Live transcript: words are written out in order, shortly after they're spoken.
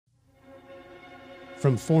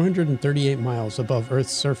From 438 miles above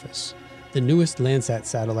Earth's surface, the newest Landsat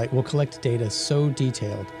satellite will collect data so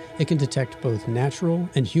detailed it can detect both natural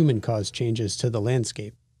and human-caused changes to the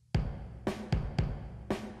landscape.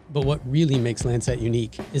 But what really makes Landsat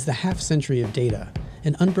unique is the half-century of data,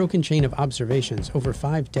 an unbroken chain of observations over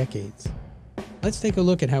 5 decades. Let's take a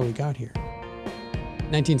look at how we got here.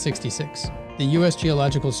 1966. The U.S.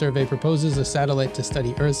 Geological Survey proposes a satellite to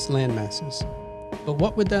study Earth's land masses. But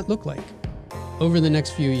what would that look like? Over the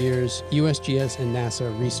next few years, USGS and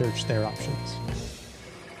NASA researched their options.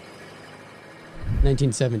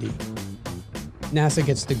 1970. NASA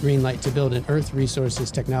gets the green light to build an Earth Resources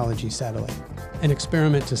Technology satellite, an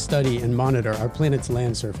experiment to study and monitor our planet's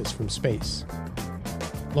land surface from space.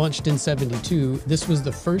 Launched in '72, this was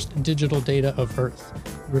the first digital data of Earth,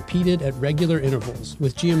 repeated at regular intervals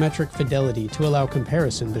with geometric fidelity to allow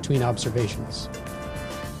comparison between observations.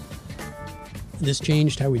 This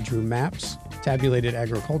changed how we drew maps, tabulated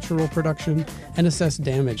agricultural production, and assessed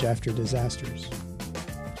damage after disasters.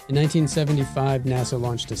 In 1975, NASA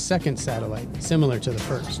launched a second satellite, similar to the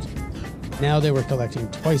first. Now they were collecting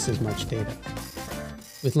twice as much data.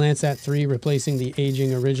 With Landsat 3 replacing the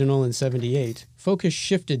aging original in '78, focus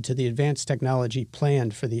shifted to the advanced technology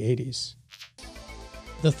planned for the '80s.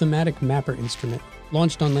 The Thematic Mapper instrument,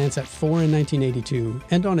 launched on Landsat 4 in 1982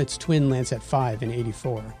 and on its twin Landsat 5 in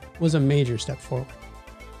 '84, was a major step forward.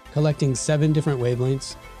 Collecting 7 different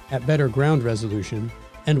wavelengths, at better ground resolution,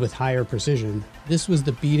 and with higher precision, this was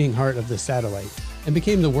the beating heart of the satellite and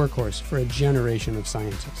became the workhorse for a generation of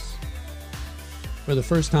scientists. For the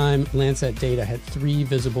first time, Landsat data had 3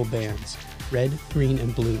 visible bands, red, green,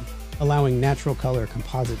 and blue, allowing natural color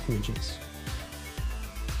composite images.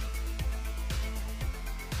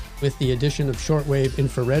 With the addition of shortwave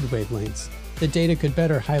infrared wavelengths, the data could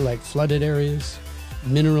better highlight flooded areas,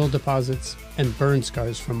 mineral deposits, and burn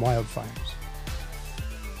scars from wildfires.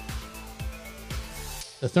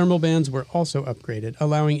 The thermal bands were also upgraded,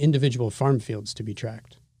 allowing individual farm fields to be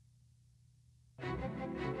tracked.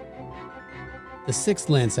 The 6th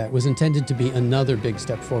Landsat was intended to be another big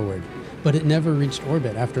step forward, but it never reached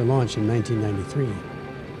orbit after launch in 1993.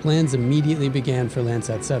 Plans immediately began for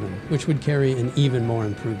Landsat 7, which would carry an even more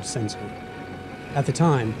improved sensor. At the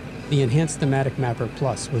time, the Enhanced Thematic Mapper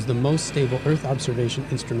Plus was the most stable Earth observation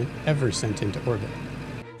instrument ever sent into orbit,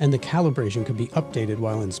 and the calibration could be updated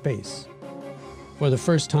while in space. For the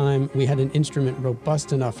first time, we had an instrument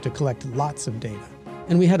robust enough to collect lots of data,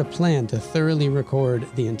 and we had a plan to thoroughly record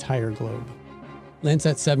the entire globe.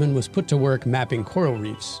 Landsat 7 was put to work mapping coral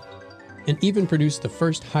reefs, and even produced the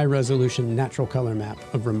first high-resolution natural color map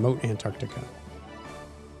of remote Antarctica.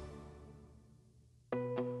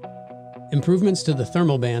 Improvements to the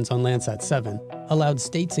thermal bands on Landsat 7 allowed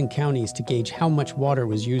states and counties to gauge how much water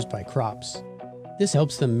was used by crops. This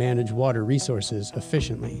helps them manage water resources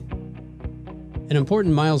efficiently. An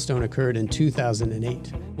important milestone occurred in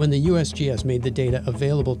 2008, when the USGS made the data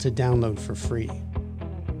available to download for free.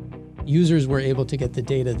 Users were able to get the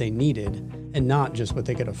data they needed, and not just what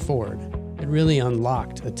they could afford. It really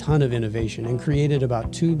unlocked a ton of innovation and created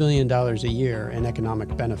about $2 billion a year in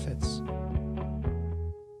economic benefits.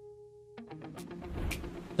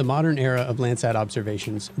 The modern era of Landsat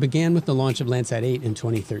observations began with the launch of Landsat 8 in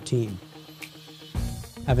 2013.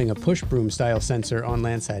 Having a push broom-style sensor on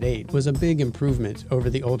Landsat 8 was a big improvement over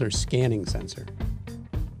the older scanning sensor.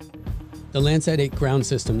 The Landsat 8 ground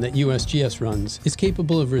system that USGS runs is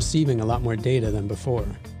capable of receiving a lot more data than before.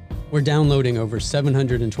 We're downloading over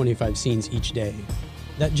 725 scenes each day.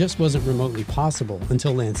 That just wasn't remotely possible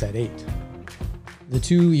until Landsat 8. The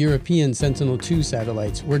 2 European Sentinel-2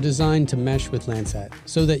 satellites were designed to mesh with Landsat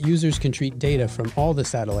so that users can treat data from all the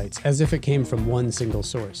satellites as if it came from one single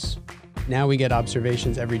source. Now we get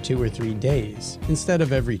observations every 2 or 3 days instead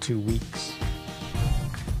of every 2 weeks.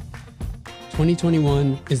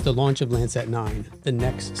 2021 is the launch of Landsat 9, the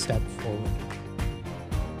next step forward.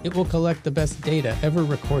 It will collect the best data ever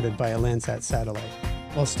recorded by a Landsat satellite,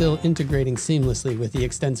 while still integrating seamlessly with the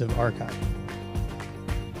extensive archive.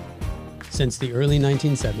 Since the early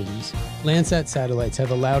 1970s, Landsat satellites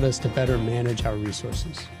have allowed us to better manage our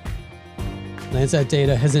resources. Landsat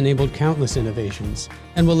data has enabled countless innovations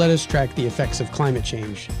and will let us track the effects of climate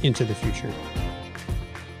change into the future.